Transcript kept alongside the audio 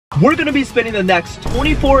We're gonna be spending the next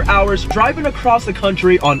 24 hours driving across the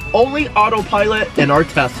country on only autopilot in our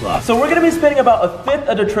Tesla. So we're gonna be spending about a fifth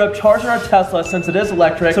of the trip charging our Tesla since it is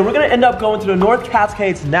electric. So we're gonna end up going to the North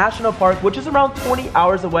Cascades National Park, which is around 20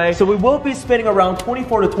 hours away. So we will be spending around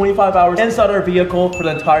 24 to 25 hours inside our vehicle for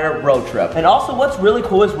the entire road trip. And also what's really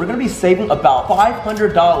cool is we're gonna be saving about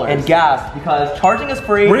 $500 in gas because charging is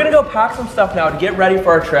free. We're gonna go pack some stuff now to get ready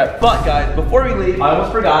for our trip. But guys, before we leave, I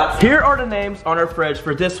almost forgot. Here are the names on our fridge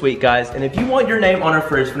for this week, guys. And if you want your name on our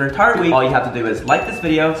fridge for the entire week, all you have to do is like this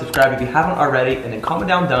video, subscribe if you haven't already, and then comment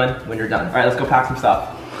down done when you're done. All right, let's go pack some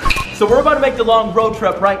stuff. So we're about to make the long road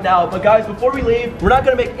trip right now, but guys, before we leave, we're not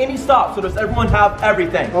gonna make any stops, so does everyone have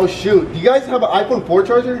everything? Oh shoot, do you guys have an iPhone 4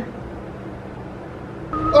 charger?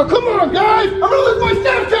 Oh, come on, guys! I'm gonna lose my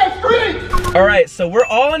Snapchat streak! All right, so we're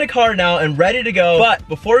all in the car now and ready to go. But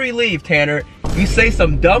before we leave, Tanner, you say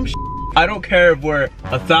some dumb shit. I don't care if we're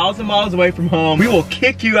 1,000 miles away from home. We will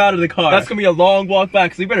kick you out of the car. That's gonna be a long walk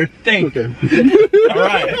back, so you better think. Okay. All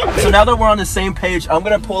right. So now that we're on the same page, I'm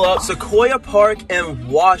gonna pull up Sequoia Park in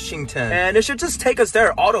Washington. And it should just take us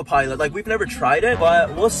there, autopilot. Like, we've never tried it,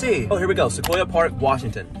 but we'll see. Oh, here we go, Sequoia Park,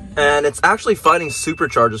 Washington. And it's actually finding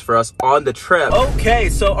superchargers for us on the trip. Okay,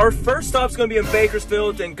 so our first stop's gonna be in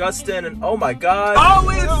Bakersfield and Guston, and oh my god. Oh,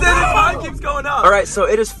 wait, the time keeps going up. All right, so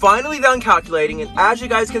it is finally done calculating, and as you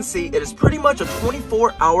guys can see, it is pretty much a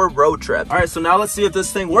 24-hour road trip. All right, so now let's see if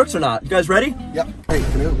this thing works or not. You guys ready? Yep. Hey,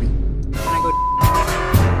 can you help me?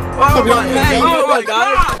 Oh my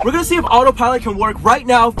god. We're gonna see if autopilot can work right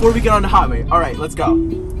now before we get on the highway. All right, let's go.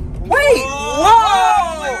 Wait!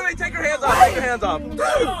 Whoa! Wait, take your hands off, take your hands off.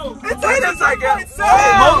 It's wait a second.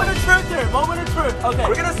 Moment of truth here, moment of truth. Okay.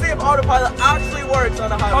 We're gonna see if autopilot actually works on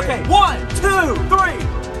the highway. Okay, 1, 2, 3.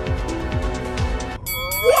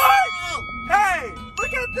 What? Hey,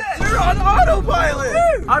 look at this. You're on autopilot.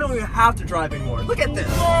 Dude. I don't even have to drive anymore. Look at this.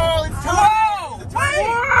 Whoa, it's turning. Wait.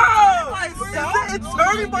 Whoa. It's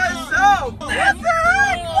turning by itself. That's it.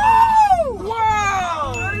 Whoa.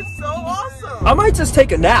 Wow. That is so awesome. I might just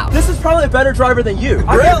take a nap. This is probably a better driver than you.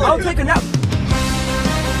 Really? I'll take a nap.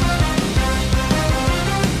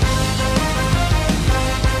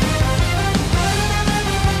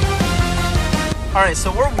 All right,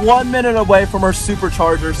 so we're 1 minute away from our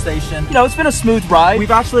supercharger station. You know, it's been a smooth ride.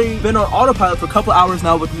 We've actually been on autopilot for a couple hours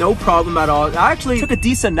now with no problem at all. I actually took a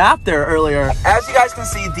decent nap there earlier. As you guys can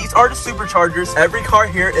see, these are the superchargers. Every car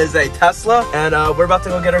here is a Tesla, and we're about to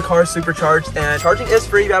go get our car supercharged, and charging is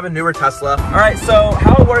free if you have a newer Tesla. All right, so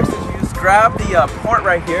how it works is you just grab the port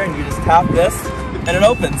right here, and you just tap this, and it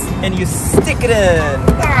opens, and you stick it in.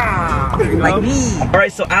 Like me. All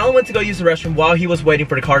right, so Alan went to go use the restroom while he was waiting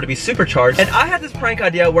for the car to be supercharged, and I had this prank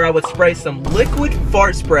idea where I would spray some liquid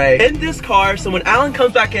fart spray in this car, so when Alan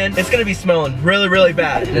comes back in, it's gonna be smelling really, really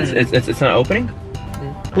bad. It's not opening?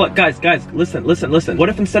 Look, guys, listen. What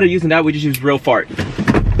if instead of using that, we just use real fart?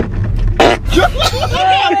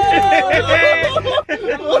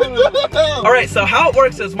 All right, so how it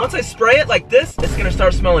works is once I spray it like this, it's gonna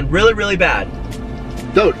start smelling really, really bad.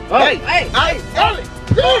 Dude, hey,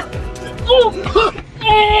 dude. Why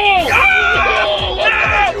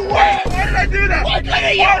did I do that? Why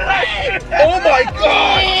couldn't you wait? Oh my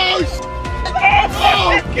gosh!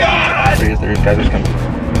 Oh god! There's guys are coming.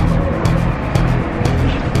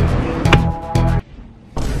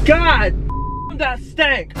 God, that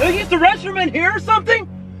stank. Did I use the restroom in here or something?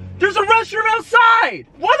 There's a restroom outside.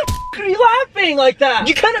 Why the are you laughing like that?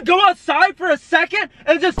 You kind of go outside for a second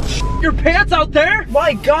and just your pants out there?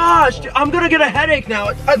 My gosh, dude, I'm gonna get a headache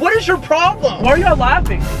now. What is your problem? Why are y'all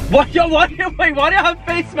laughing? Why do you have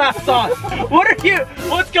face masks on?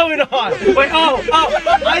 What's going on? Wait, oh,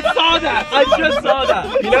 I saw that. I just saw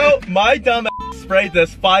that. You know, my dumb ass sprayed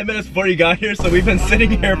this 5 minutes before you got here, so we've been sitting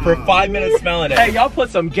here for 5 minutes smelling it. Hey, y'all put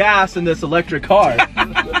some gas in this electric car.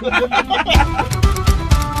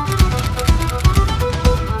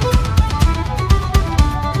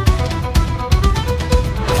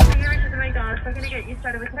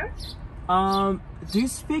 Do you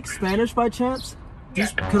speak Spanish by chance?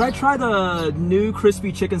 Could I try the new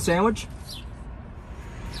crispy chicken sandwich?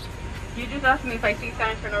 You just asked me if I speak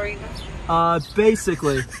Spanish for no reason.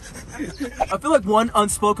 Basically. I feel like one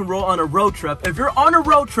unspoken rule on a road trip. If you're on a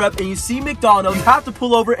road trip and you see McDonald's, you have to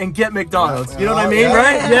pull over and get McDonald's. You know what I mean,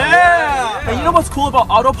 right? Yeah! And you know what's cool about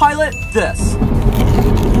autopilot? This.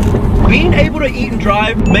 Being able to eat and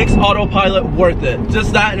drive makes autopilot worth it.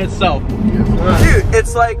 Just that in itself. Dude,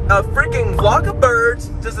 it's like a freaking flock of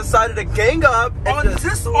birds just decided to gang up on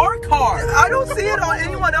just our car. I don't see it on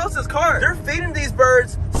anyone else's car. They're feeding these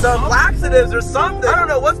birds some laxatives or something. I don't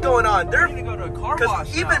know what's going on. They're gonna go to a car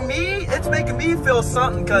wash. Even me, it's making me feel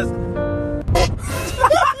something because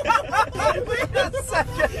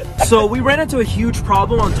So we ran into a huge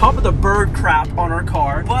problem on top of the bird crap on our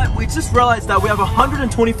car, but we just realized that we have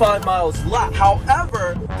 125 miles left.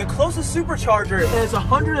 However, the closest supercharger is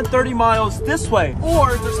 130 miles this way,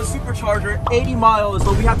 or there's a supercharger 80 miles,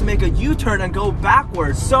 so we have to make a U-turn and go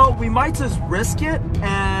backwards. So we might just risk it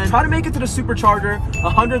and try to make it to the supercharger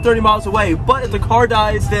 130 miles away. But if the car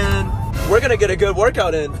dies, then we're gonna get a good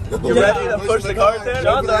workout in. You ready to push the car in?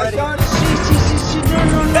 John's ready.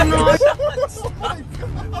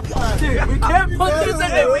 Dude, we can't put this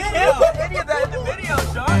in it. We can't put any of that in the video,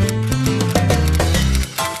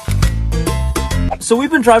 John. So we've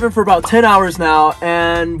been driving for about 10 hours now,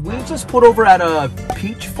 and we just pulled over at a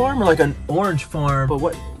peach farm or like an orange farm. But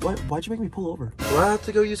why'd you make me pull over? Well, I have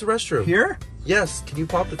to go use the restroom. Here? Yes. Can you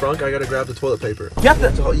pop the trunk? I gotta grab the toilet paper. You have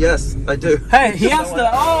to. Oh, yes, I do. Hey, he has to.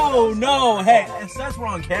 Oh no! Hey, it says we're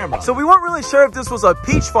on camera. So we weren't really sure if this was a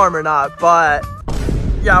peach farm or not, but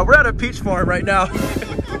yeah, we're at a peach farm right now.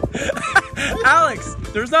 Alex,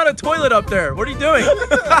 there's not a toilet up there. What are you doing?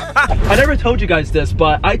 I never told you guys this,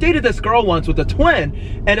 but I dated this girl once with a twin,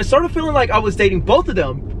 and it started feeling like I was dating both of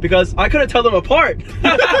them because I couldn't tell them apart.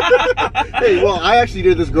 Hey, well, I actually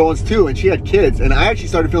dated this girl once too, and she had kids, and I actually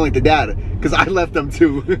started feeling like the dad because I left them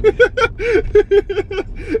too.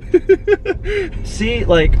 See,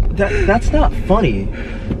 like that's not funny.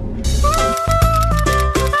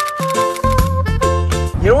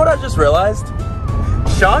 You know what I just realized?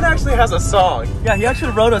 Sean actually has a song. Yeah, he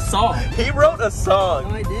actually wrote a song. He wrote a song.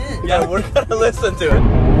 Oh, I did. Yeah, we're gonna listen to it.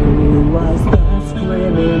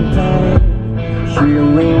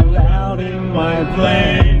 Chilling out in my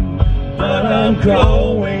plane, but I'm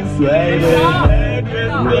going straight ahead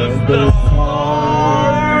with the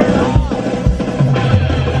stars.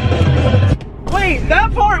 Wait,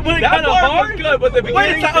 that part went kind of hard. Was good, but the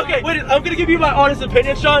beginning. Wait, I'm gonna give you my honest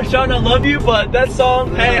opinion, Sean. Sean, I love you, but that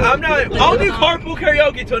song. Hey, I'll do carpool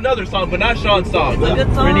karaoke to another song, but not Sean's song. It's a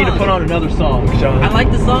good song. We need to put on another song, Sean. I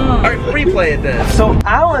like the song. All right, replay it then. So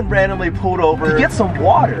Alan randomly pulled over to get some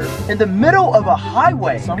water in the middle of a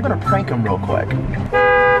highway. So I'm gonna prank him real quick.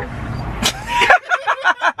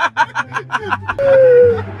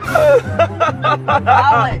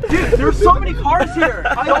 Alex, dude, there's so many cars here.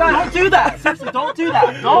 Don't do that. Seriously, don't do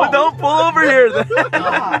that. Don't pull over here then.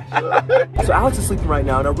 So Alex is sleeping right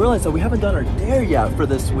now, and I realized that we haven't done our dare yet for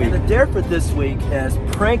this week. And the dare for this week is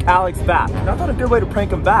prank Alex back. And I thought a good way to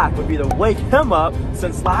prank him back would be to wake him up,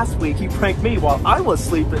 since last week he pranked me while I was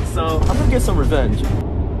sleeping. So I'm gonna get some revenge.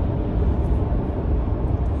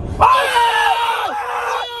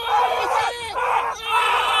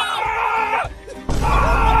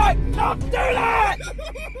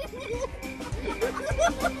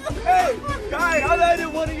 Hey, guys, I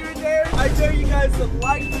did one of your dares. I dare you guys to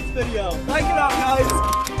like this video. Like it out, guys.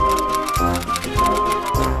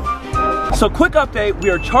 So quick update, we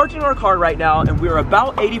are charging our car right now and we are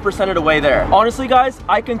about 80% of the way there. Honestly guys,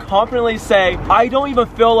 I can confidently say I don't even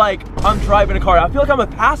feel like I'm driving a car. I feel like I'm a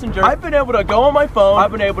passenger. I've been able to go on my phone. I've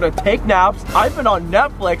been able to take naps. I've been on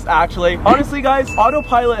Netflix actually. Honestly guys,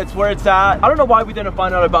 Autopilot, it's where it's at. I don't know why we didn't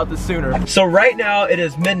find out about this sooner. So right now it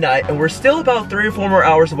is midnight and we're still about 3 or 4 more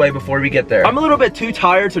hours away before we get there. I'm a little bit too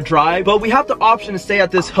tired to drive, but we have the option to stay at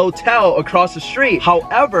this hotel across the street.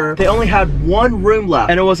 However, they only had one room left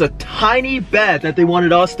and it was a tiny bed that they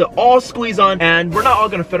wanted us to all squeeze on, and we're not all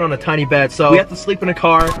gonna fit on a tiny bed, so we have to sleep in a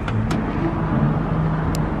car.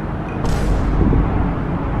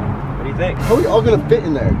 What do you think? How are we all gonna fit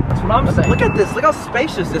in there? That's what I'm saying. Look at this, look how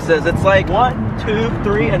spacious this is. It's like 1, 2,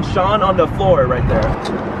 3, and Sean on the floor right there.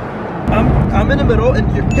 I'm in the middle, and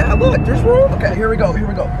yeah, look, there's room. Okay, here we go, here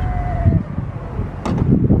we go.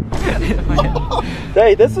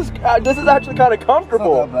 Hey, this is actually kind of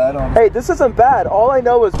comfortable. It's not that bad, hey, this isn't bad. All I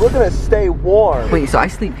know is we're gonna stay warm. Wait, so I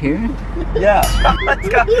sleep here? Yeah.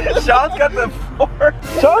 Sean's got the floor.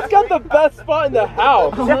 Sean's got the best spot in the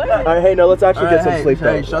house. All right, hey, no, let's actually get some sleep.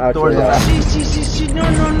 Hey, shut the doors. No.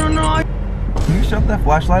 Can you shut that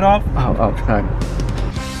flashlight off? Oh, sorry.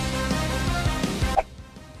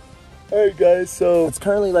 Hey guys, so it's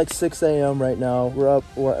currently like 6 a.m. right now. We're up,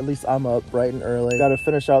 or at least I'm up bright and early. Gotta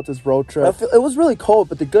finish out this road trip. It was really cold,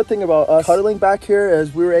 but the good thing about us cuddling back here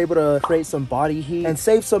is we were able to create some body heat and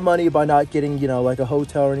save some money by not getting, you know, like a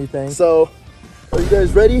hotel or anything. So, are you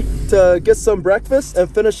guys ready to get some breakfast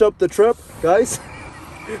and finish up the trip, guys?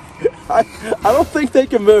 I don't think they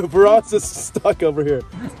can move. We're all just stuck over here.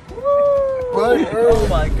 Oh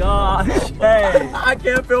my gosh. Hey, I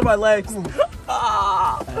can't feel my legs.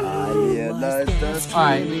 Yeah, that's the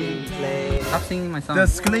screaming pain. Stop singing my song. The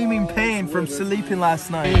screaming pain from sleeping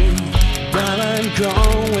last night. but I'm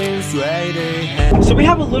going straight ahead. So we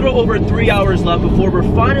have a little over 3 hours left before we're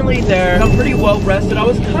finally there. I'm pretty well rested. I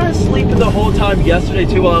was kind of sleeping the whole time yesterday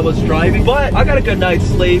too while I was driving, but I got a good night's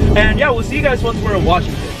sleep. And yeah, we'll see you guys once we're in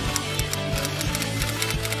Washington.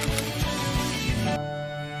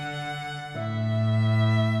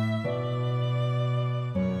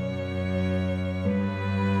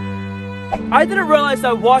 I didn't realize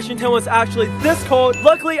that Washington was actually this cold.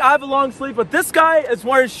 Luckily, I have a long sleeve, but this guy is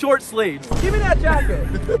wearing short sleeves. Give me that jacket.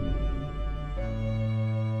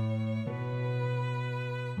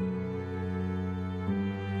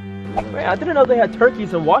 Man, I didn't know they had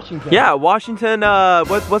turkeys in Washington. Yeah, Washington,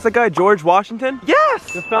 what's the guy, George Washington?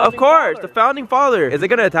 Yes! Of course, the founding father. Is it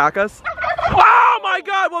gonna attack us? Oh my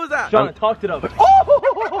God, what was that? John, I talked it up.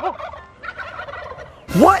 Oh!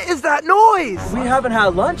 What is that noise? We haven't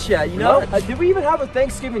had lunch yet, you know? Did we even have a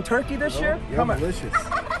Thanksgiving turkey this year? Yeah, Come on. delicious.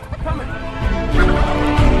 Come on.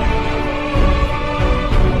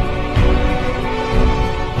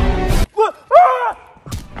 Ah!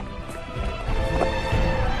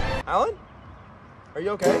 Alan? Are you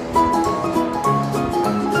okay?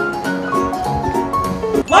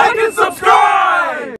 Like and subscribe!